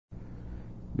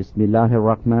Bismillahir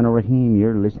Rahmanir Rahim.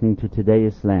 You're listening to Today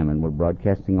Islam, and we're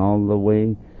broadcasting all the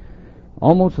way,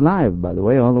 almost live, by the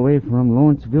way, all the way from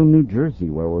Lawrenceville, New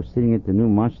Jersey, where we're sitting at the new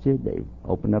masjid. They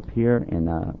opened up here in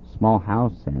a small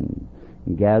house and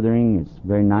gathering. It's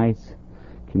very nice.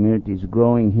 Community's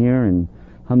growing here, and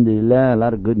alhamdulillah, a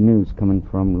lot of good news coming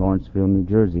from Lawrenceville, New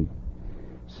Jersey.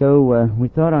 So we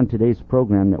thought on today's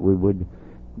program that we would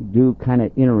do kind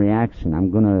of interaction. I'm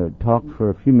going to talk for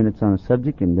a few minutes on a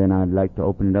subject, and then I'd like to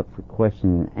open it up for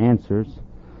questions and answers.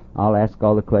 I'll ask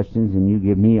all the questions, and you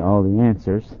give me all the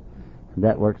answers.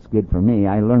 That works good for me.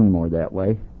 I learn more that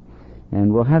way.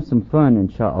 And we'll have some fun,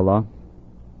 inshallah.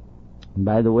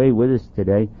 By the way, with us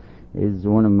today is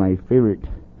one of my favorite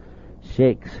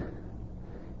sheikhs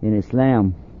in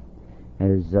Islam,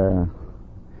 as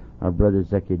our brother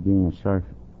Zakir Ashraf,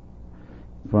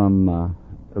 from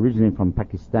originally from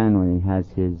Pakistan, when he has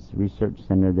his research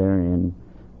center there in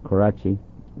Karachi,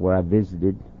 where I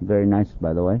visited. Very nice,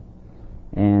 by the way.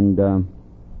 And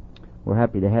we're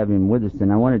happy to have him with us.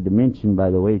 And I wanted to mention,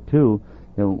 by the way, too,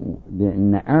 that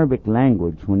in the Arabic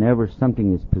language, whenever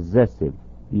something is possessive,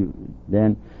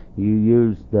 then you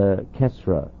use the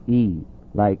kesra, e,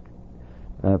 like,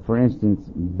 for instance,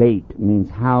 bait means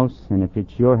house, and if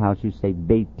it's your house, you say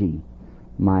beiti,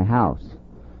 my house.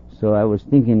 So I was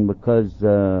thinking, because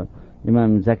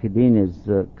Imam Zakiddin is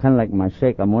kind of like my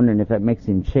sheikh, I'm wondering if that makes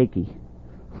him shaky.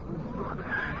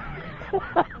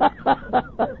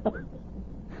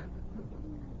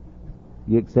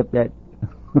 You accept that?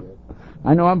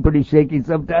 I know I'm pretty shaky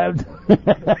sometimes.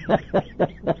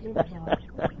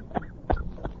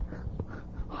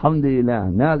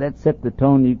 Alhamdulillah. Now that set the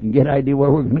tone. You can get an idea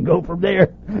where we're going to go from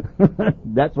there.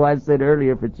 That's why I said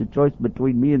earlier, if it's a choice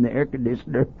between me and the air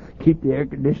conditioner, keep the air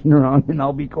conditioner on and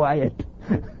I'll be quiet.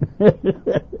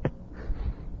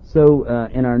 So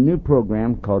in our new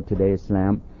program called Today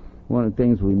Islam, one of the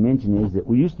things we mention is that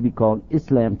we used to be called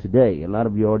Islam Today. A lot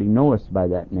of you already know us by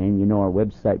that name. You know our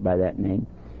website by that name.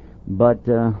 But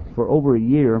for over a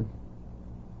year,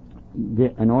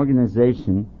 an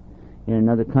organization in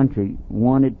another country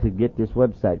wanted to get this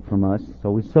website from us, so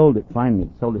we sold it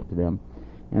to them.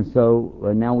 And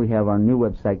so now we have our new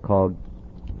website called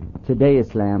Today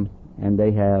Islam, and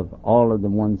they have all of the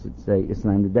ones that say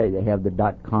Islam Today. They have the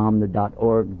 .com, the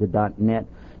 .org, the .net,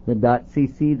 the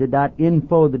 .cc, the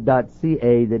 .info, the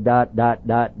 .ca, the ...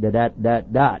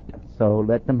 So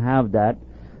let them have that,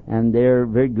 and they're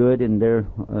very good, and they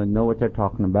know what they're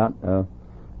talking about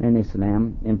in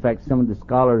Islam. In fact, some of the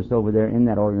scholars over there in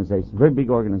that organization, very big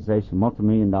organization,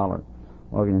 multi-million-dollar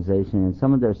organization, and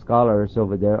some of their scholars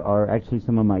over there are actually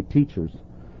some of my teachers.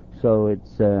 So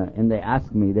it's, and they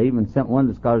asked me, they even sent one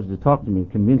of the scholars to talk to me,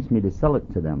 convinced me to sell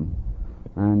it to them.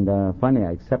 And finally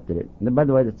I accepted it. And by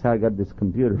the way, that's how I got this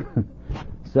computer.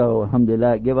 So,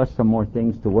 alhamdulillah, give us some more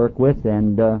things to work with,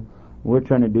 and we're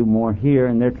trying to do more here,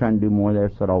 and they're trying to do more there,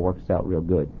 so it all works out real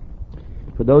good.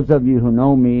 For those of you who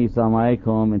know me, Assalamu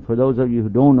alaikum, and for those of you who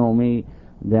don't know me,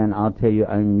 then I'll tell you,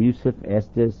 I'm Yusuf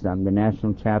Estes. I'm the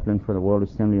National Chaplain for the World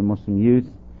Assembly of Muslim Youth.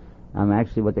 I'm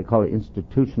actually what they call an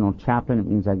institutional chaplain. It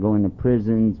means I go into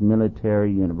prisons,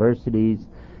 military, universities,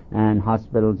 and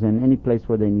hospitals, and any place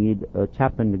where they need a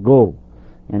chaplain to go.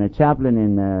 And a chaplain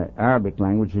in the Arabic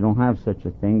language, you don't have such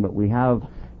a thing, but we have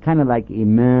kind of like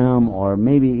imam, or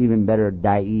maybe even better,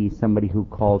 da'i, somebody who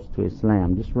calls to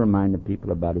Islam, just remind the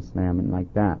people about Islam and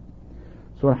like that.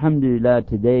 So alhamdulillah,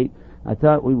 today I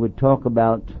thought we would talk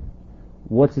about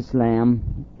what's Islam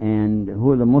and who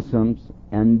are the Muslims,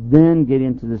 and then get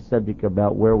into the subject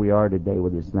about where we are today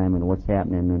with Islam and what's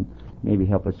happening, and maybe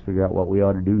help us figure out what we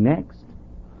ought to do next.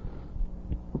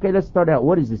 Okay, let's start out.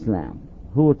 What is Islam?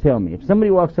 Who will tell me? If somebody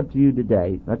walks up to you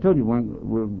today, I told you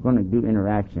we're going to do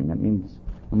interaction. That means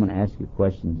I'm going to ask you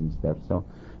questions and stuff. So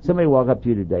somebody walk up to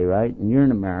you today, right? And you're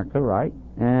in America, right?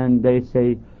 And they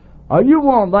say, "Are you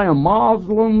one of them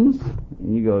Muslims?"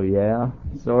 And you go, "Yeah,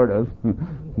 sort of,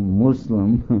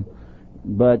 Muslim."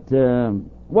 But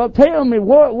well, tell me,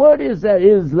 what is that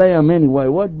Islam anyway?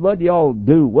 What do y'all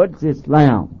do? What's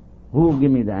Islam? Who will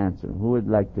give me the answer? Who would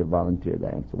like to volunteer the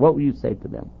answer? What will you say to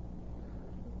them?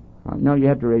 No, you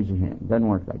have to raise your hand. It doesn't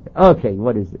work like that. Okay,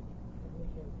 what is it?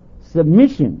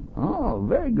 Submission. Oh,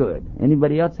 very good.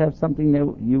 Anybody else have something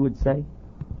that you would say?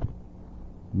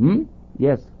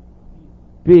 Yes.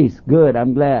 Peace. Good.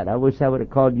 I'm glad. I wish I would have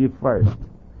called you first.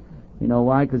 You know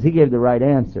why? Because he gave the right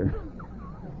answer.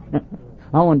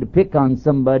 I wanted to pick on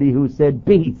somebody who said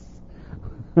peace.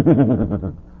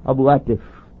 Abu Atif.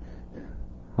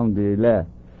 Alhamdulillah.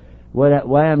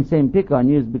 Why I'm saying pick on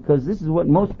you is because this is what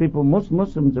most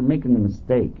Muslims are making the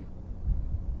mistake.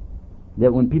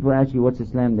 That when people ask you what's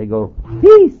Islam, they go,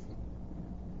 peace.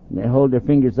 They hold their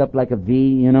fingers up like a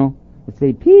V, They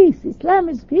say, peace, Islam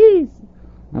is peace.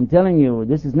 I'm telling you,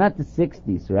 this is not the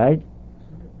 60s, right?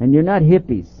 And you're not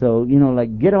hippies, so,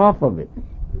 get off of it.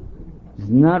 It's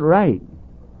not right.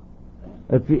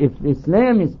 If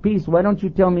Islam is peace, why don't you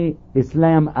tell me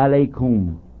Islam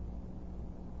alaikum?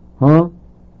 Huh?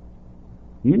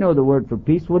 You know the word for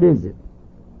peace. What is it?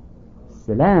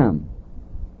 Salam.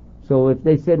 So if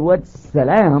they said, what's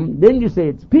salam? Then you say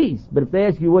it's peace. But if they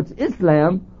ask you, what's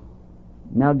Islam?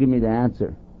 Now give me the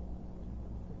answer.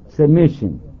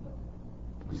 Submission.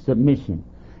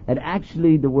 And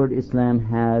actually the word Islam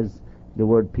has the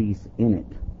word peace in it.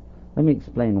 Let me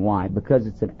explain why. Because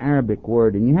it's an Arabic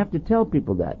word, and you have to tell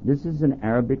people that. This is an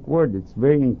Arabic word that's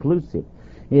very inclusive.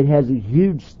 It has a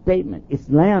huge statement.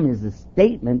 Islam is a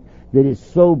statement that is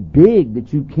so big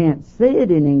that you can't say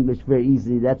it in English very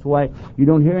easily. That's why you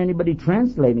don't hear anybody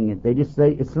translating it. They just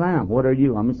say Islam. What are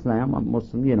you? I'm Islam. I'm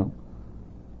Muslim,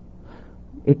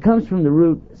 It comes from the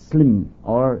root slim,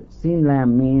 or sin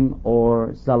lam mim,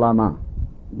 or salama.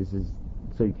 This is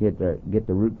so you get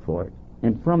the root for it.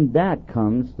 And from that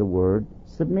comes the word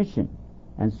submission,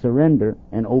 and surrender,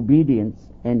 and obedience,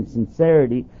 and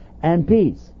sincerity, and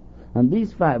peace. And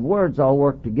these 5 words all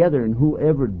work together, and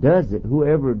whoever does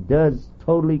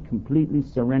totally, completely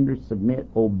surrender, submit,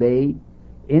 obey,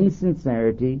 in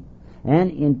sincerity,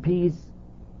 and in peace,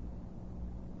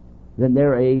 then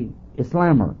they're a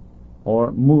Islamer,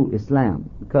 or mu Islam.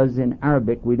 Because in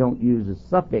Arabic we don't use a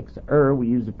suffix we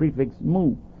use the prefix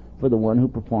mu for the one who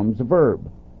performs a verb.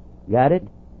 Got it?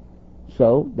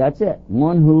 So that's it.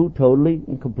 One who totally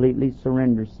and completely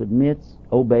surrenders, submits,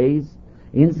 obeys,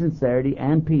 in sincerity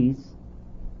and peace,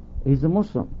 he's a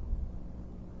Muslim.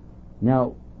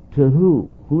 Now, to who?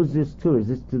 Who is this to? Is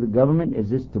this to the government? Is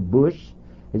this to Bush?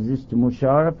 Is this to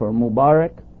Musharraf or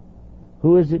Mubarak?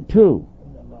 Who is it to?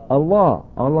 Allah.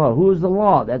 Allah. Who is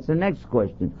Allah? That's the next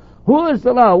question. Who is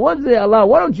Allah? What's the Allah?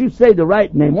 Why don't you say the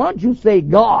right name? Why don't you say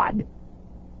God?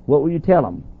 What will you tell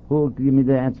him? Who will give me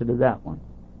the answer to that one?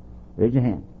 Raise your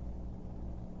hand.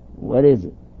 What is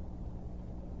it?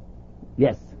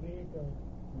 Yes.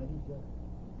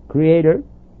 Creator.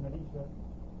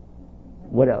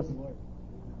 What else?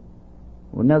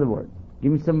 Another word.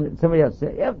 Give me somebody else.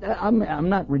 I'm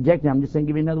not rejecting. I'm just saying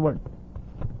give me another word.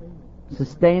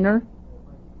 Sustainer.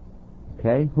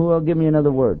 Okay. Who will give me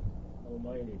another word?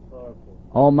 Almighty, powerful.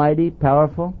 Almighty,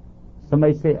 powerful.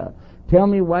 Somebody say, tell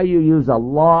me why you use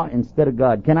Allah instead of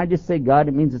God. Can I just say God?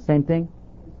 It means the same thing?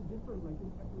 It's different.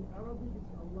 Like in Arabic,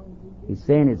 it's Allah. He's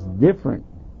saying it's different.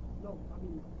 No, I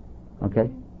mean. Okay.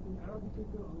 In Arabic,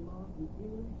 it's Allah. In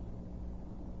English,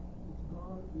 it's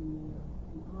God. In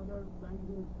other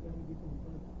languages, very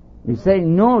different. You're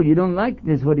saying, no, you don't like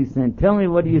this, what he's saying. Tell me,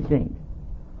 what do you think?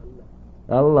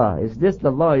 Allah. It's just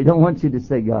the law. He don't want you to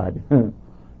say God.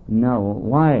 No.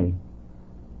 Why?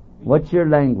 What's your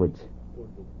language?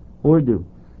 Urdu.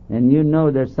 And you know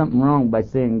there's something wrong by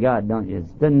saying God, don't you?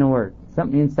 It doesn't work.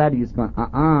 Something inside of you is going,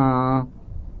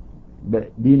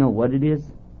 But do you know what it is?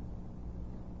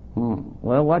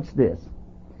 Well, watch this.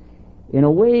 In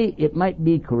a way, it might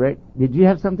be correct. Did you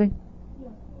have something?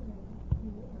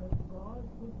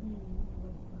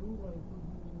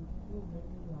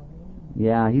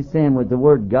 Yeah, he's saying with the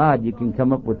word God, you can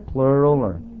come up with plural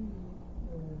or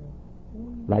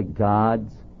like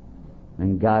gods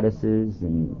and goddesses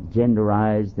and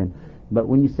genderized. But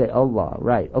when you say Allah,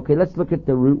 right? Okay, let's look at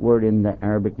the root word in the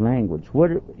Arabic language.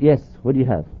 Yes, what do you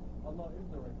have? Allah is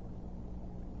the right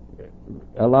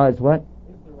word. Allah is what?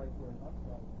 Is the right word, not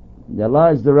God.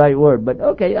 Allah is the right word, but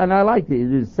okay, and I like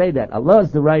to say that Allah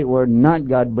is the right word, not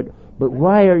God. But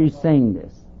why are you saying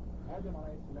this?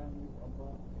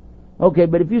 Okay,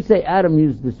 but if you say Adam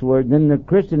used this word, then the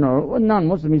Christian or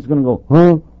non-Muslim is going to go,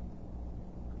 huh?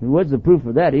 What's the proof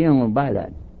of that? He don't want to buy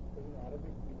that.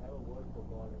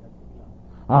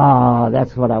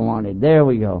 That's what I wanted. There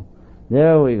we go.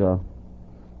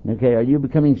 Okay, are you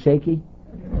becoming shaky?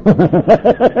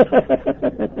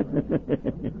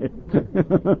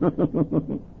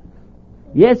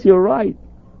 Yes, you're right.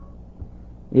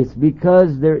 It's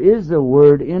because there is a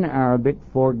word in Arabic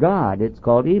for God. It's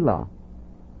called ilah.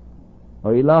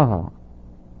 Or ilaha.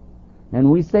 And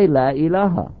we say la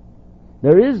ilaha.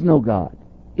 There is no God.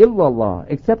 Illallah.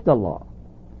 Except Allah.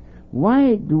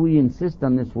 Why do we insist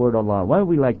on this word Allah? Why do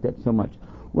we like that so much?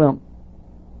 Well,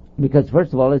 because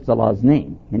first of all, it's Allah's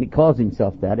name. And He calls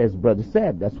Himself that, as Brother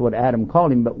said. That's what Adam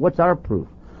called Him. But what's our proof?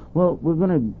 Well, we're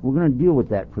gonna deal with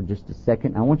that for just a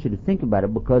second. I want you to think about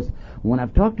it, because when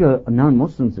I've talked to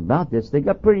non-Muslims about this, they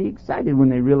got pretty excited when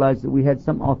they realized that we had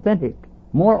something authentic,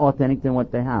 more authentic than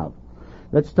what they have.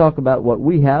 let's talk about what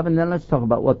we have, and then let's talk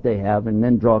about what they have, and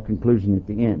then draw a conclusion at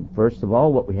the end. First of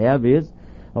all, what we have is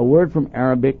a word from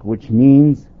Arabic which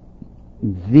means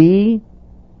the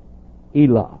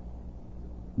ilah.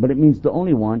 But it means the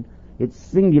only one. It's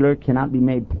singular, cannot be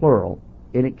made plural,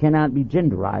 and it cannot be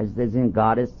genderized, as in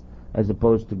goddess, as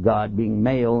opposed to God being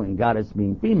male and goddess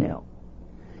being female.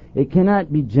 It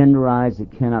cannot be genderized,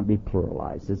 it cannot be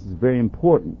pluralized. This is very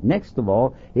important. Next of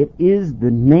all, it is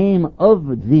the name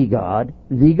of the God,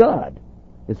 the God.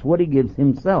 It's what he gives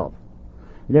himself.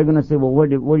 They're going to say, well, where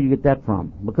do you get that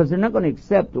from? Because they're not going to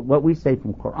accept what we say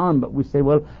from Quran, but we say,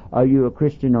 well, are you a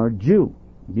Christian or a Jew?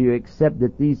 Do you accept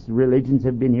that these religions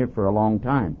have been here for a long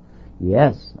time?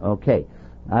 Yes, okay.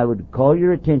 I would call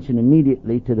your attention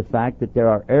immediately to the fact that there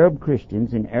are Arab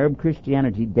Christians, and Arab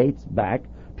Christianity dates back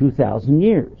 2,000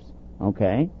 years.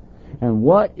 Okay? And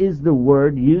what is the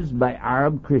word used by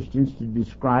Arab Christians to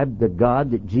describe the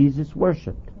God that Jesus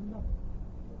worshipped?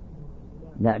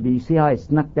 Now, do you see how I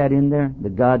snuck that in there? The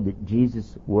God that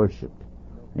Jesus worshipped.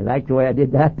 You like the way I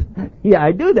did that? Yeah,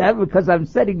 I do that because I'm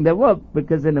setting them up,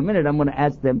 because in a minute I'm going to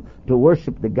ask them to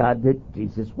worship the God that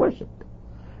Jesus worshipped.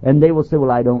 And they will say,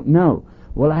 well, I don't know.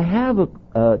 Well, I have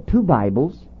 2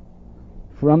 Bibles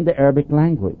from the Arabic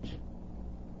language.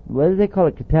 What do they call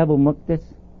it? Kitab al-Muqaddas?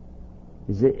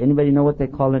 Is it, anybody know what they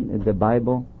call it in the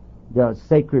Bible? The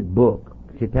sacred book.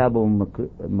 Kitab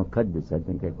al-Muqaddas, I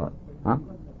think they call it. Huh?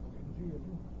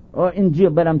 Or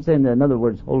Injil, but I'm saying, in other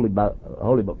words, holy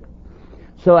book.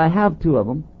 So I have 2 of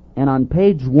them, and on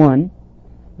page 1,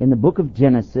 in the book of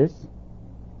Genesis,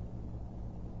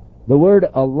 the word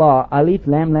Allah, Alif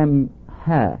Lam Lam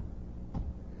Ha,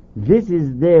 this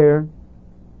is there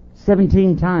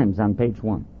 17 times on page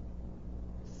 1.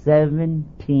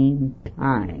 17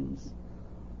 times.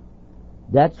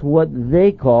 That's what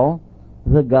they call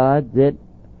the God that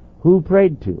who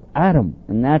prayed to? Adam.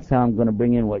 And that's how I'm going to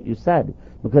bring in what you said.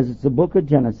 Because it's the book of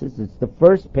Genesis, it's the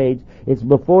first page, it's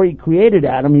before he created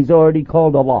Adam, he's already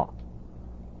called Allah.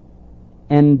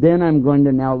 And then I'm going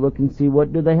to now look and see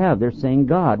what do they have. They're saying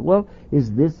God. Well,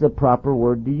 is this the proper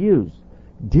word to use?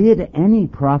 Did any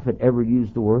prophet ever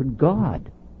use the word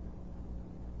God?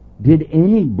 Did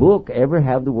any book ever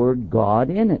have the word God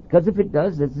in it? Because if it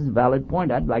does, this is a valid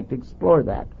point. I'd like to explore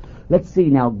that. Let's see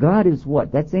now, God is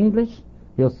what? That's English?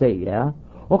 He'll say, yeah.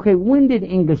 Okay, when did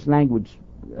English language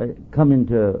come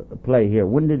into play here?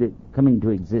 When did it come into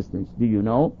existence? Do you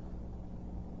know?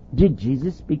 Did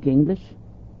Jesus speak English?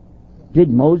 Did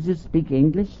Moses speak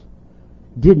English?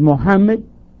 Did Muhammad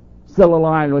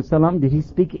sallallahu alaihi wasallam, did he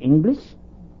speak English?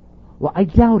 Well, I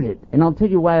doubt it, and I'll tell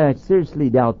you why I seriously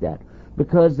doubt that.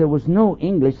 Because there was no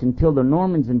English until the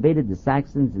Normans invaded the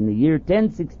Saxons in the year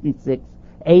 1066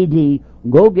 A.D.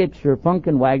 Go get your Funk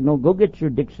and Wagnall, go get your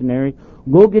dictionary,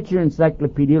 go get your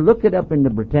encyclopedia, look it up in the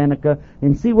Britannica,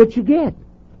 and see what you get.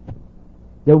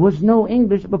 There was no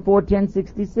English before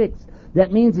 1066.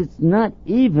 That means it's not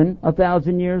even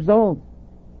 1,000 years old.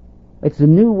 It's a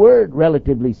new word,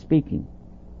 relatively speaking.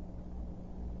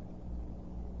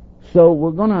 So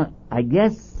we're going to, I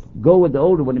guess, go with the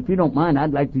older one. If you don't mind,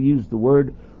 I'd like to use the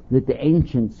word that the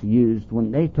ancients used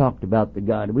when they talked about the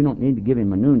God. We don't need to give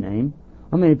him a new name.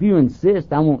 I mean, if you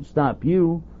insist, I won't stop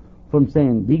you from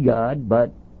saying the God,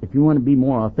 but if you want to be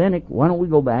more authentic, why don't we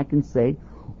go back and say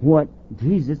what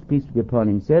Jesus, peace be upon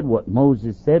him, said, what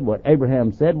Moses said, what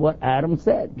Abraham said, what Adam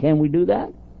said. Can we do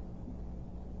that?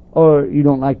 Or you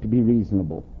don't like to be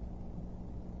reasonable?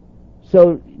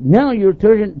 So now you're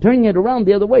turning it around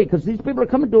the other way, because these people are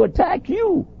coming to attack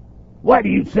you. Why do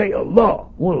you say Allah?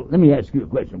 Well, let me ask you a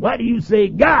question. Why do you say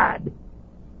God?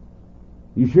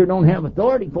 You sure don't have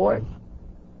authority for it.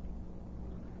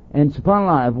 And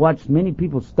subhanAllah, I've watched many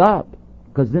people stop,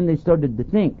 because then they started to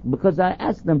think. Because I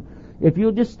asked them, if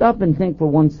you'll just stop and think for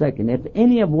 1 second, if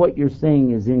any of what you're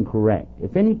saying is incorrect,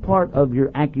 if any part of your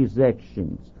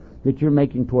accusations that you're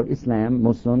making toward Islam,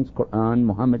 Muslims, Quran,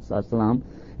 Muhammad sallallahu,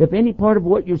 if any part of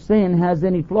what you're saying has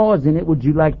any flaws in it, would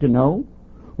you like to know?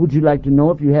 Would you like to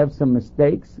know if you have some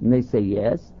mistakes? And they say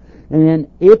yes. And then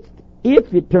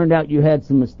if it turned out you had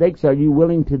some mistakes, are you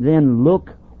willing to then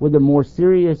look with a more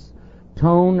serious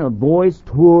tone of voice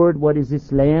toward what is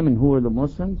Islam and who are the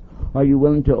Muslims? Are you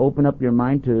willing to open up your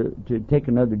mind to take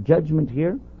another judgment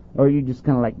here? Or are you just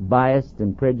kind of like biased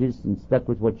and prejudiced and stuck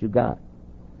with what you got?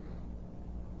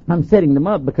 I'm setting them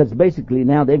up because basically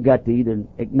now they've got to either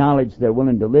acknowledge they're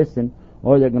willing to listen,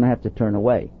 or they're going to have to turn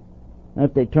away. And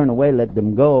if they turn away, let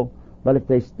them go. But if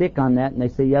they stick on that and they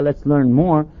say, yeah, let's learn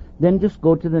more, then just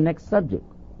go to the next subject.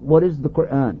 What is the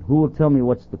Quran? Who will tell me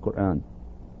what's the Quran?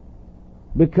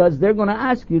 Because they're going to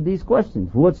ask you these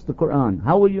questions. What's the Quran?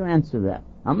 How will you answer that?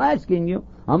 I'm asking you.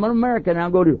 I'm an American. I'll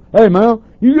go to you. Hey, man,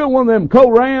 you get one of them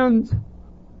Korans?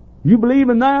 You believe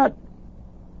in that?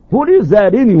 What is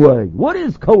that anyway? What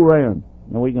is Koran?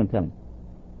 Now, what are you going to tell him?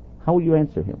 How will you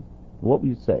answer him? What will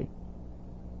you say?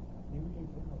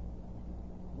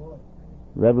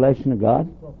 Revelation of God?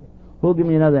 Who'll give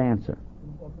me another answer?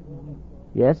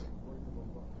 Yes?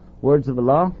 Words of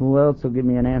Allah? Who else will give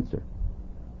me an answer?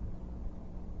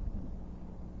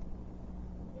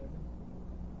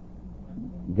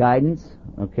 Guidance?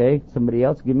 Okay. Somebody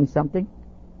else give me something?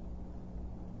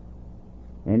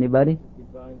 Anybody?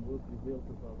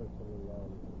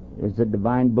 Is a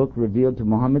divine book revealed to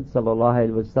Muhammad sallallahu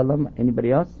alaihi wasallam?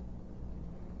 Anybody else?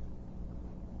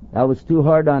 I was too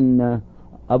hard on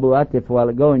Abu Atif a while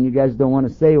ago, and you guys don't want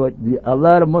to say what a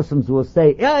lot of Muslims will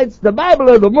say. Yeah, it's the Bible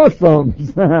of the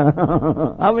Muslims.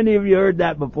 How many of you heard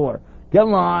that before?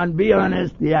 Come on, be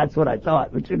honest. Yeah, that's what I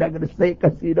thought, but you're not going to say it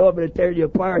because you know I'm going to tear you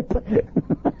apart.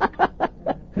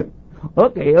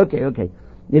 Okay.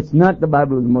 It's not the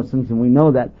Bible of the Muslims, and we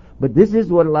know that. But this is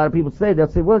what a lot of people say. They'll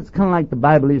say, well, it's kind of like the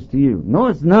Bible is to you. No,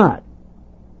 it's not.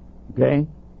 Okay?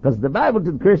 Because the Bible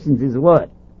to the Christians is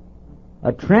what?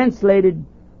 A translated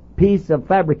piece of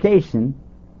fabrication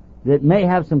that may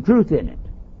have some truth in it.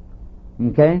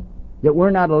 Okay? That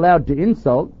we're not allowed to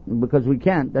insult, because we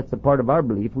can't. That's a part of our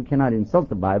belief. We cannot insult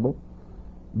the Bible.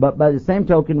 But by the same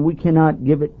token, we cannot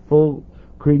give it full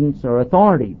credence or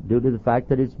authority due to the fact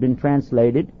that it's been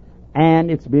translated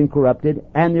and it's been corrupted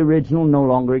and the original no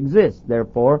longer exists.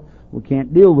 Therefore, we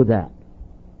can't deal with that.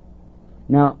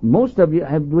 Now, most of you,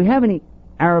 do we have any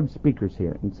Arab speakers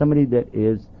here? And somebody that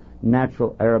is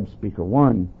natural Arab speaker?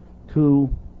 1,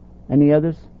 2, any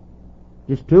others?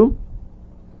 Just 2?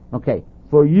 Okay.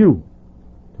 For you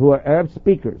who are Arab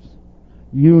speakers,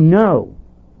 you know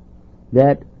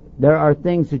that there are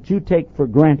things that you take for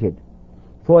granted.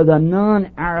 For the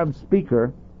non-Arab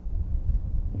speaker,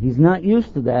 he's not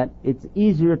used to that. It's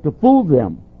easier to fool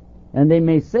them. And they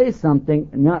may say something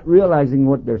not realizing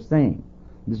what they're saying.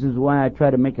 This is why I try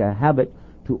to make a habit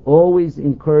to always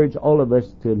encourage all of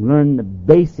us to learn the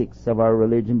basics of our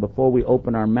religion before we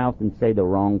open our mouth and say the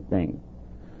wrong thing.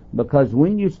 Because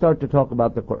when you start to talk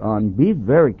about the Quran, be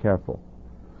very careful.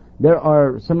 There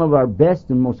are some of our best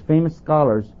and most famous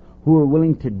scholars who are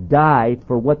willing to die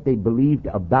for what they believed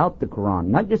about the Quran.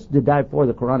 Not just to die for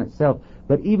the Quran itself,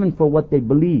 but even for what they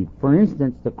believe. For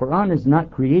instance, the Quran is not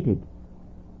created.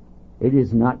 It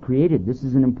is not created. This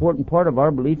is an important part of our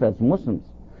belief as Muslims.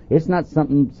 It's not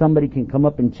something somebody can come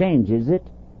up and change, is it?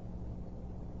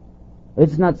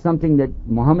 It's not something that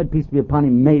Muhammad, peace be upon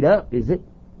him, made up, is it?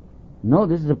 No,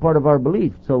 this is a part of our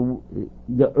belief. So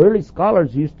the early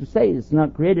scholars used to say it's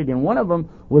not created, and one of them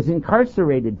was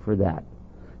incarcerated for that.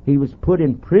 He was put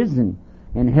in prison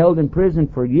and held in prison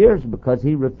for years because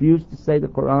he refused to say the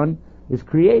Quran is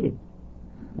created.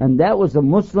 And that was a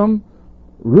Muslim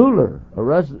ruler, a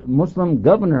Muslim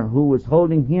governor who was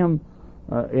holding him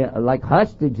like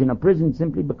hostage in a prison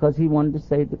simply because he wanted to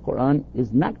say the Quran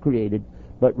is not created,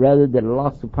 but rather that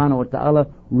Allah subhanahu wa ta'ala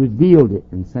revealed it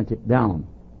and sent it down.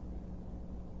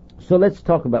 So let's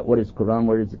talk about what is Quran,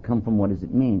 where does it come from, what does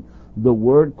it mean? The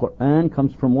word Quran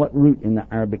comes from what root in the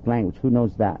Arabic language? Who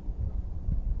knows that?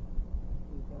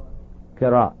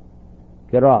 Qira.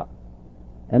 Qira.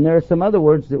 And there are some other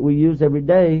words that we use every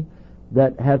day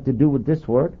that have to do with this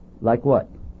word, like what?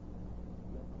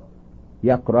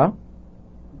 Yaqra.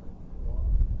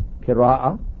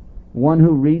 Qira'a. One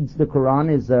who reads the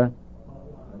Quran is a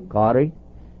Qari.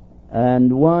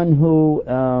 And one who,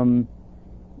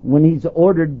 when he's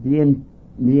ordered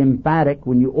the emphatic,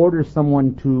 when you order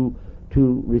someone to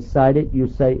recite it, you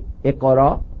say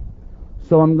Iqra.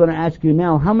 So I'm going to ask you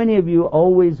now, how many of you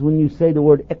always, when you say the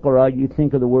word Iqra, you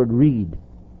think of the word read?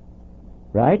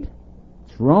 Right?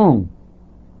 It's wrong.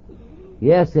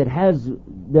 Yes, it has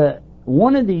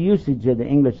one of the usage of the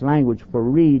English language for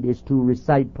read is to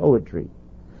recite poetry.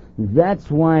 That's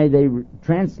why they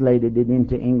translated it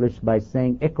into English by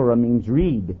saying Iqra means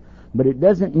read. But it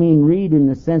doesn't mean read in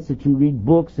the sense that you read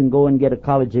books and go and get a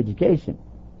college education.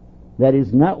 That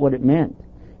is not what it meant.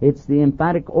 It's the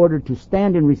emphatic order to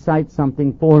stand and recite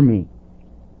something for me.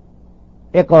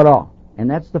 Iqra. And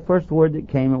that's the first word that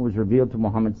came and was revealed to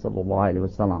Muhammad sallallahu alaihi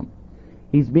wasallam.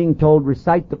 He's being told,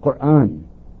 recite the Quran.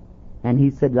 And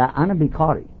he said, La ana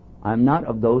biqari. I'm not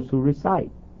of those who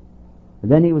recite.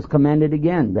 And then he was commanded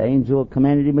again. The angel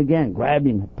commanded him again, grabbed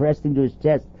him, pressed him to his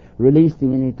chest, released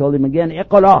him, and he told him again,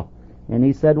 Iqra. And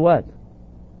he said what?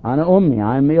 Ana ummi,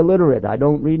 I'm illiterate, I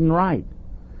don't read and write.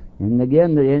 And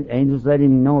again the angels let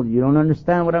him know, you don't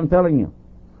understand what I'm telling you.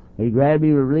 He grabbed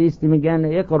him, released him again,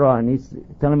 Iqra, and he's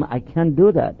telling him, I can't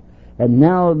do that. And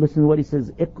now listen to what he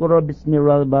says. اقرأ بسم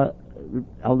ربك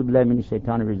أعوذ بالله من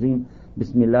الشيطان الرجيم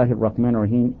بسم الله الرحمن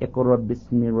الرحيم اقرأ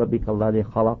بسم ربك الذي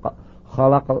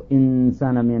خلق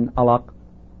الإنسان من علق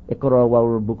اقرأ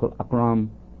وربك الأكرم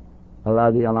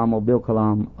الذي علم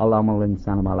بالقلم علم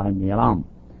الإنسان ما لم يعلم.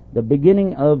 The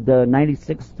beginning of the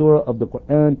 96th surah of the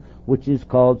Quran, which is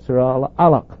called Surah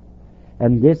Al-Alaq.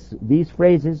 And these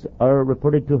phrases are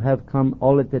reported to have come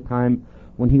all at the time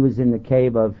when he was in the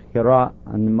cave of Hira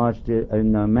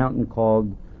in a mountain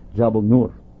called Jabal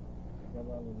Nur.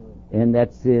 And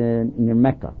that's near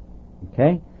Mecca.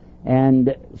 Okay?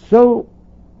 And so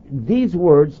these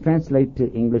words translate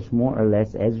to English more or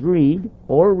less as read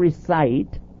or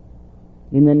recite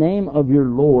in the name of your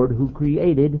Lord who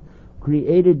created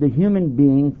the human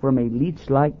being from a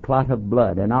leech-like clot of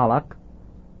blood, an alaq.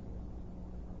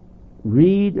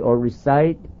 Read or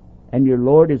recite, and your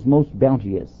Lord is most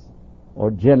bounteous or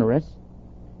generous,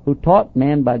 who taught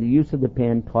man by the use of the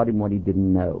pen, taught him what he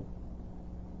didn't know.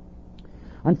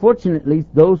 Unfortunately,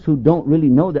 those who don't really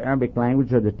know the Arabic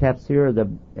language or the tafsir or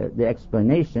the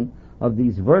explanation of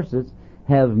these verses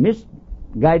have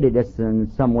misguided us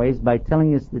in some ways by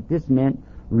telling us that this meant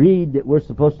read, that we're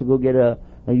supposed to go get a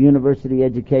university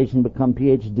education, become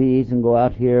PhDs, and go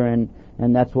out here and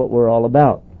that's what we're all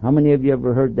about. How many of you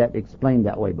ever heard that explained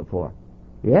that way before?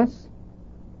 Yes?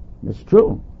 It's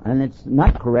true. And it's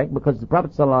not correct because the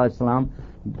Prophet ﷺ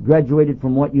graduated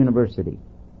from what university?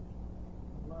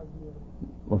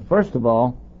 Well, first of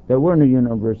all, there were no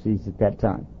universities at that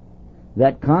time.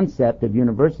 That concept of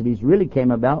universities really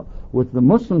came about with the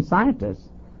Muslim scientists.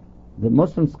 The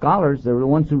Muslim scholars, they were the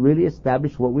ones who really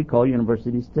established what we call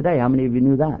universities today. How many of you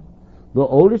knew that? The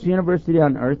oldest university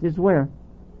on earth is where?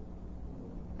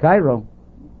 Cairo.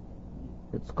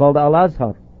 It's called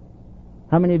Al-Azhar.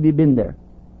 How many of you been there?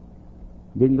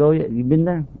 Didn't go yet? You been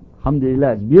there?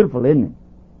 Alhamdulillah. It's beautiful, isn't it?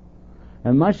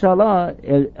 And mashallah,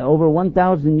 over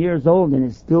 1,000 years old and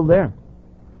it's still there.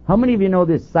 How many of you know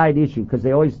this side issue? Because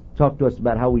they always talk to us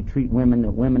about how we treat women,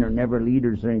 that women are never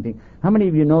leaders or anything. How many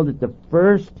of you know that the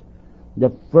first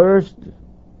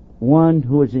one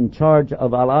who was in charge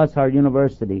of Al-Azhar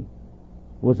University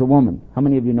was a woman? How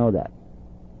many of you know that?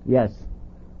 Yes,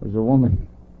 it was a woman.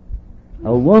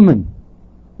 A woman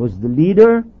was the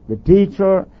leader, the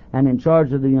teacher, and in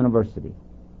charge of the university.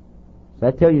 So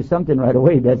that tells you something right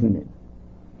away, doesn't it?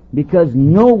 Because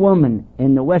no woman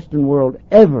in the Western world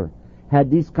ever had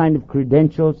these kind of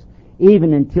credentials,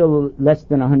 even until less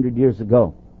than 100 years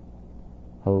ago.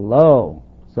 Hello.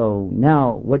 So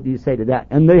now, what do you say to that?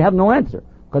 And they have no answer,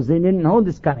 because they didn't know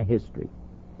this kind of history.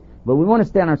 But we want to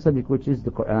stay on our subject, which is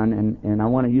the Quran, and I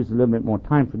want to use a little bit more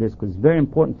time for this, because it's very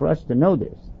important for us to know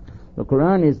this. The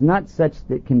Quran is not such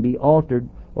that can be altered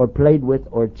or played with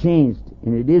or changed,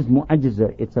 and it is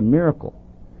mu'ajizah. It's a miracle.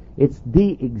 It's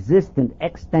the existent,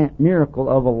 extant miracle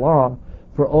of Allah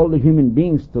for all the human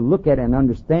beings to look at and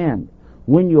understand.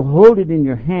 When you hold it in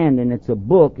your hand and it's a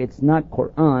book, it's not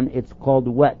Quran, it's called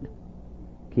what?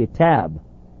 Kitab.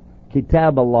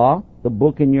 Kitab Allah, the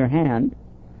book in your hand.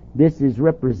 This is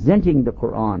representing the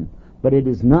Quran, but it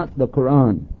is not the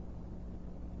Quran.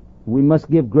 We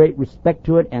must give great respect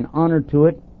to it and honor to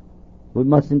it. We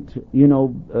mustn't,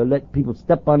 let people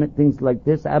step on it, things like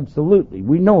this. Absolutely.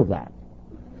 We know that.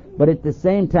 But at the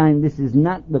same time, this is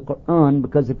not the Quran,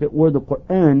 because if it were the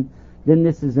Quran, then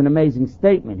this is an amazing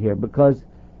statement here, because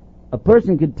a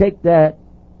person could take that,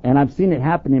 and I've seen it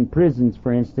happen in prisons,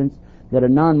 for instance, that a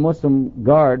non-Muslim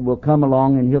guard will come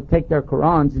along and he'll take their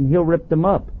Qurans and he'll rip them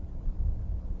up.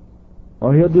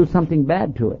 Or he'll do something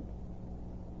bad to it.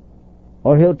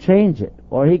 Or he'll change it.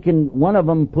 Or one of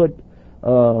them put,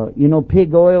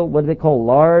 pig oil, what do they call,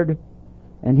 lard,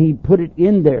 and he put it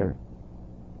in there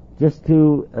just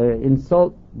to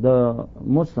insult the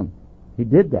Muslim. He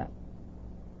did that.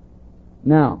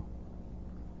 Now,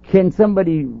 can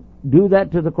somebody do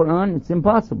that to the Quran? It's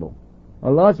impossible.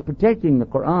 Allah is protecting the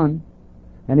Quran.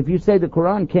 And if you say the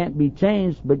Quran can't be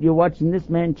changed, but you're watching this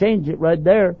man change it right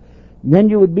there, then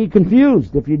you would be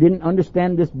confused if you didn't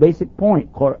understand this basic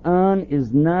point. Quran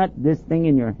is not this thing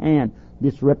in your hand.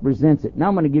 This represents it. Now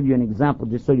I'm going to give you an example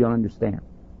just so you'll understand.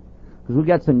 Because we've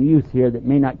got some youth here that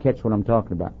may not catch what I'm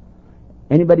talking about.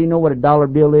 Anybody know what a dollar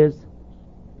bill is?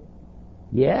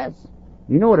 Yes.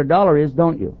 You know what a dollar is,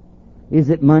 don't you? Is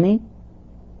it money?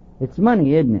 It's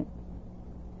money, isn't it?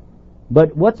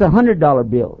 But what's a $100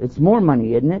 bill? It's more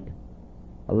money, isn't it?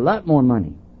 A lot more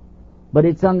money. But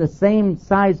it's on the same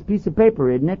size piece of paper,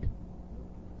 isn't it?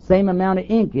 Same amount of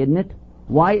ink, isn't it?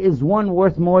 Why is one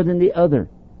worth more than the other?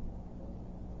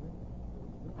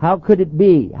 How could it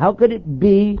be? How could it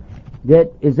be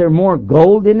that, is there more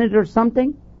gold in it or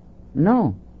something?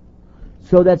 No.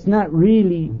 So that's not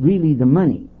really the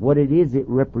money. What it is, it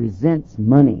represents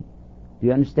money. Do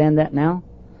you understand that now?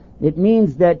 It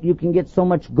means that you can get so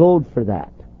much gold for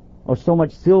that, or so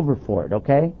much silver for it,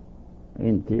 okay?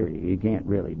 In theory, you can't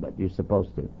really, but you're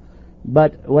supposed to.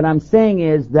 But what I'm saying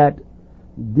is that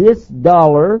this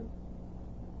dollar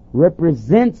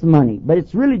represents money, but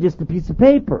it's really just a piece of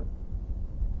paper.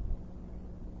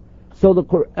 So the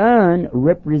Quran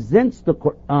represents the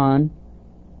Quran,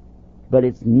 but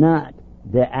it's not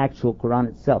the actual Quran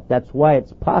itself. That's why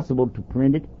it's possible to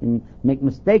print it and make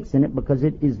mistakes in it, because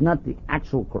it is not the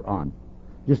actual Quran.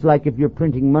 Just like if you're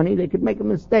printing money, they could make a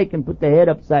mistake and put the head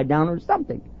upside down or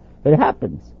something. It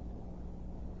happens.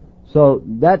 So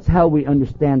that's how we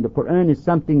understand the Quran is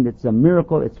something that's a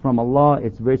miracle. It's from Allah.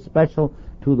 It's very special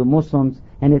to the Muslims,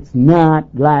 and it's not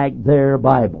like their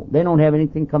Bible. They don't have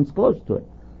anything comes close to it.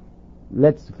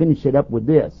 Let's finish it up with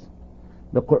this.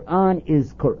 The Quran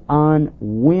is Quran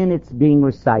when it's being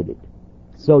recited.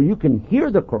 So you can hear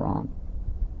the Quran,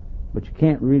 but you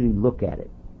can't really look at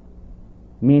it.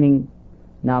 Meaning,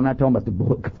 now I'm not talking about the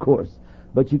book, of course,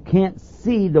 but you can't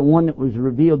see the one that was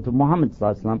revealed to Muhammad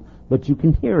sallallahu alaihi wasallam, but you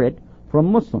can hear it from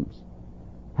Muslims.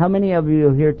 How many of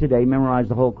you here today memorize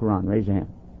the whole Quran? Raise your hand.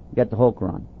 You got the whole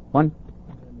Quran? One?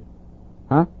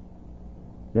 Huh?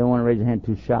 They don't want to raise your hand,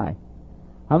 too shy.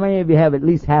 How many of you have at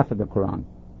least half of the Quran?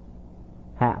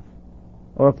 Half.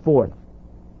 Or a fourth.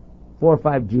 4 or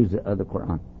 5 juz of the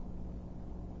Quran.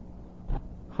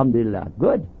 Alhamdulillah.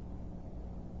 Good.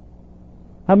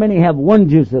 How many have 1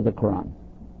 juz of the Quran?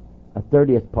 A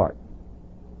 30th part.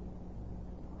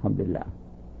 Alhamdulillah.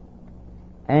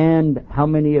 And how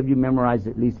many of you memorize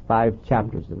at least 5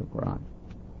 chapters of the Quran?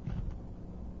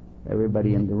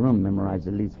 Everybody in the room memorized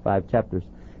at least 5 chapters.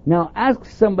 Now ask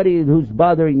somebody who's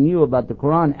bothering you about the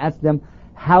Quran, ask them,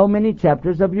 how many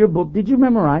chapters of your book did you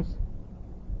memorize?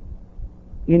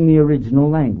 In the original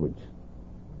language.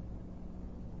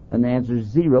 And the answer is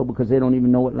 0, because they don't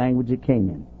even know what language it came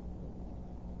in.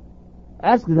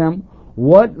 Ask them,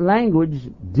 what language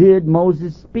did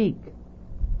Moses speak?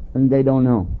 And they don't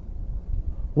know.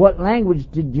 What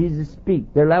language did Jesus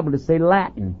speak? They're liable to say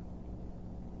Latin.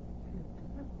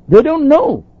 They don't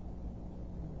know.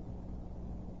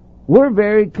 We're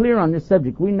very clear on this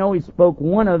subject. We know he spoke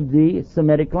one of the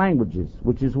Semitic languages,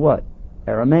 which is what?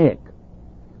 Aramaic.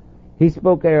 He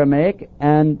spoke Aramaic,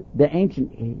 and the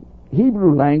ancient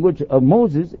Hebrew language of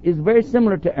Moses is very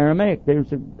similar to Aramaic. They're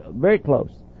very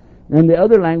close. And the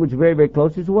other language very, very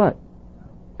close is what?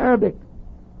 Arabic.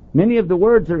 Many of the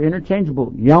words are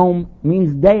interchangeable. Yom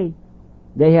means day.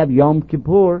 They have Yom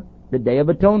Kippur, the Day of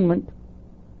Atonement.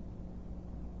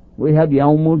 We have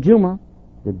Yawmul Jummah,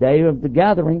 the day of the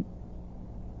gathering.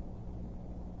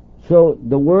 So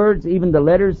the words, even the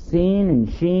letters Sin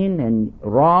and Shin and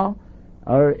Ra,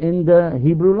 are in the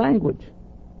Hebrew language.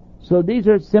 So these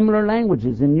are similar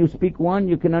languages, and you speak one,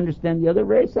 you can understand the other.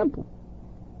 Very simple.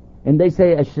 And they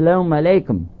say Assalamu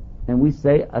alaikum, and we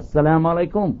say Assalamu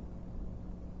alaikum.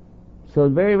 So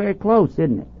very, very close,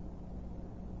 isn't it?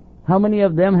 How many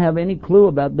of them have any clue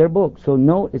about their book? So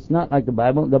no, it's not like the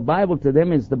Bible. The Bible to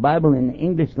them is the Bible in the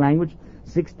English language,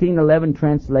 1611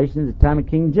 translation at the time of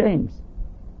King James.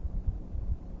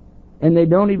 And they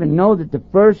don't even know that the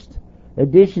first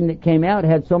edition that came out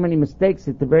had so many mistakes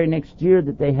that the very next year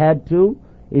that they had to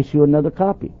issue another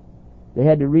copy. They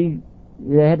had to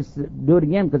do it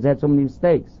again because they had so many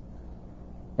mistakes.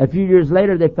 A few years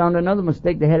later, they found another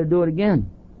mistake. They had to do it again.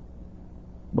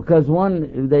 Because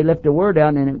one, they left a word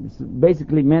out, and it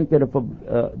basically meant that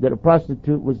that a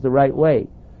prostitute was the right way.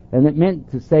 And it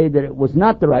meant to say that it was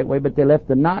not the right way, but they left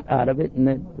the not out of it, and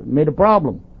it made a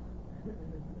problem.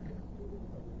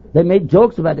 They made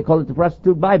jokes about it. They called it the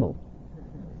prostitute Bible.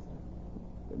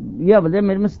 Yeah, but they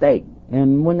made a mistake.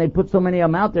 And when they put so many of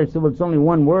them out there, so it's only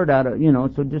one word out of,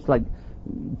 so just like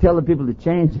tell the people to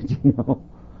change it,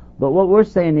 But what we're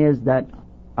saying is that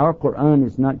our Quran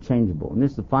is not changeable. And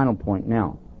this is the final point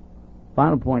now.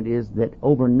 Final point is that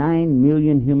over 9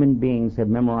 million human beings have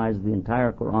memorized the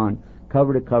entire Quran,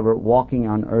 cover to cover, walking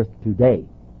on earth today.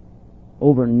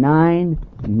 Over 9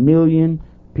 million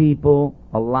people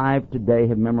alive today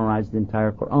have memorized the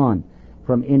entire Quran.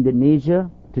 From Indonesia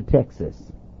to Texas.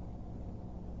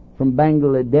 From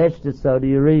Bangladesh to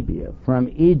Saudi Arabia. From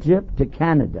Egypt to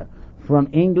Canada. From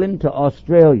England to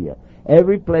Australia.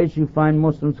 Every place you find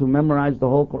Muslims who memorize the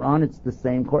whole Quran, it's the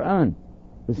same Quran.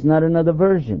 It's not another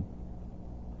version.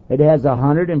 It has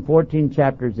 114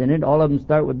 chapters in it. All of them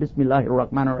start with Bismillahir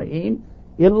Rahmanir Rahim.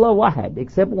 Illa wahad,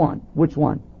 except one. Which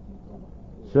one?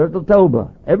 Surat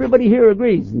Al-Tawbah. Everybody here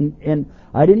agrees. And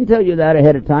I didn't tell you that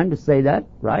ahead of time to say that,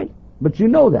 right? But you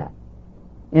know that.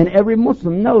 And every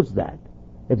Muslim knows that.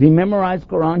 If he memorized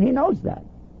Quran, he knows that.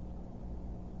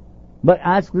 But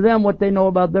ask them what they know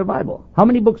about their Bible. How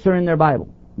many books are in their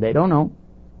Bible? They don't know.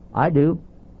 I do.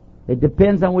 It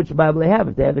depends on which Bible they have.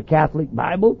 If they have the Catholic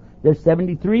Bible, there's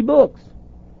 73 books.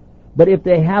 But if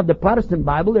they have the Protestant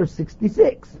Bible, there's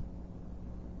 66.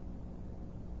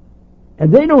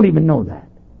 And they don't even know that.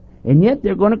 And yet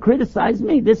they're going to criticize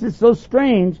me. This is so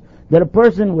strange that a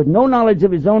person with no knowledge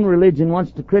of his own religion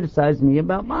wants to criticize me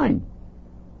about mine.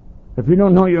 If you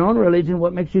don't know your own religion,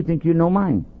 what makes you think you know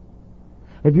mine?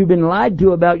 If you've been lied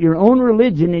to about your own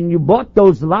religion and you bought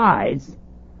those lies,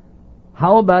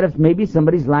 how about if maybe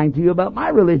somebody's lying to you about my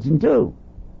religion too?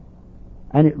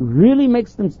 And it really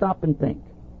makes them stop and think.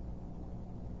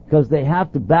 Because they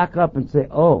have to back up and say,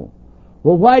 oh,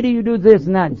 well, why do you do this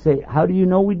and that? And say, how do you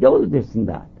know we do this and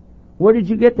that? Where did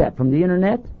you get that? From the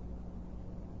internet?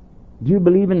 Do you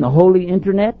believe in the holy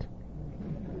internet?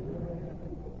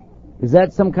 Is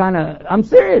that some kind of... I'm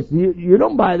serious. You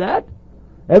don't buy that.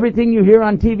 Everything you hear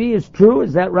on TV is true.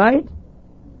 Is that right?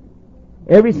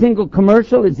 Every single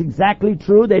commercial is exactly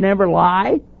true. They never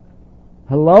lie.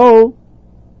 Hello?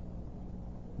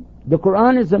 The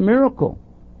Quran is a miracle.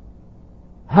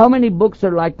 How many books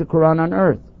are like the Quran on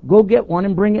earth? Go get one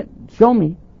and bring it. Show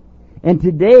me. And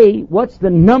today, what's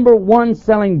the number one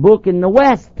selling book in the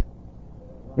West?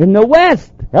 In the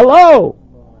West. Hello?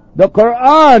 The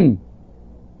Quran.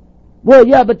 Well,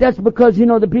 yeah, but that's because,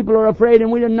 the people are afraid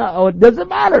and we don't know. Oh, it doesn't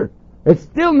matter. It's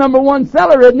still number one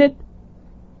seller, isn't it?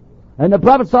 And the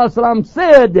Prophet ﷺ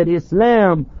said that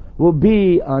Islam will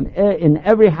be in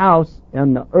every house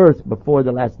on the earth before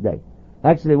the last day.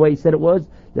 Actually, the way he said it was,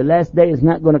 the last day is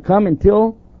not going to come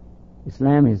until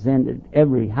Islam has entered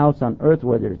every house on earth,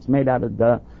 whether it's made out of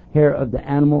the hair of the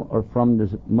animal or from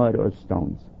the mud or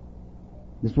stones.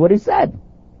 This is what he said.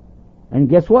 And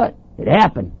guess what? It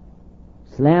happened.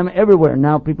 Islam everywhere.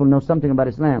 Now people know something about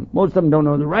Islam. Most of them don't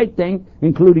know the right thing,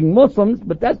 including Muslims,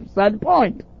 but that's beside the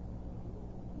point.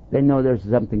 They know there's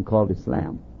something called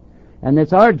Islam. And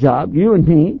it's our job, you and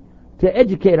me, to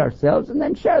educate ourselves and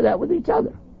then share that with each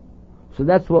other. So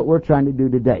that's what we're trying to do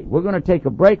today. We're going to take a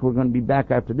break. We're going to be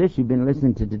back after this. You've been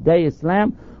listening to Today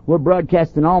Islam. We're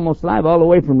broadcasting almost live all the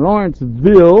way from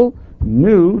Lawrenceville,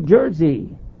 New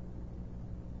Jersey.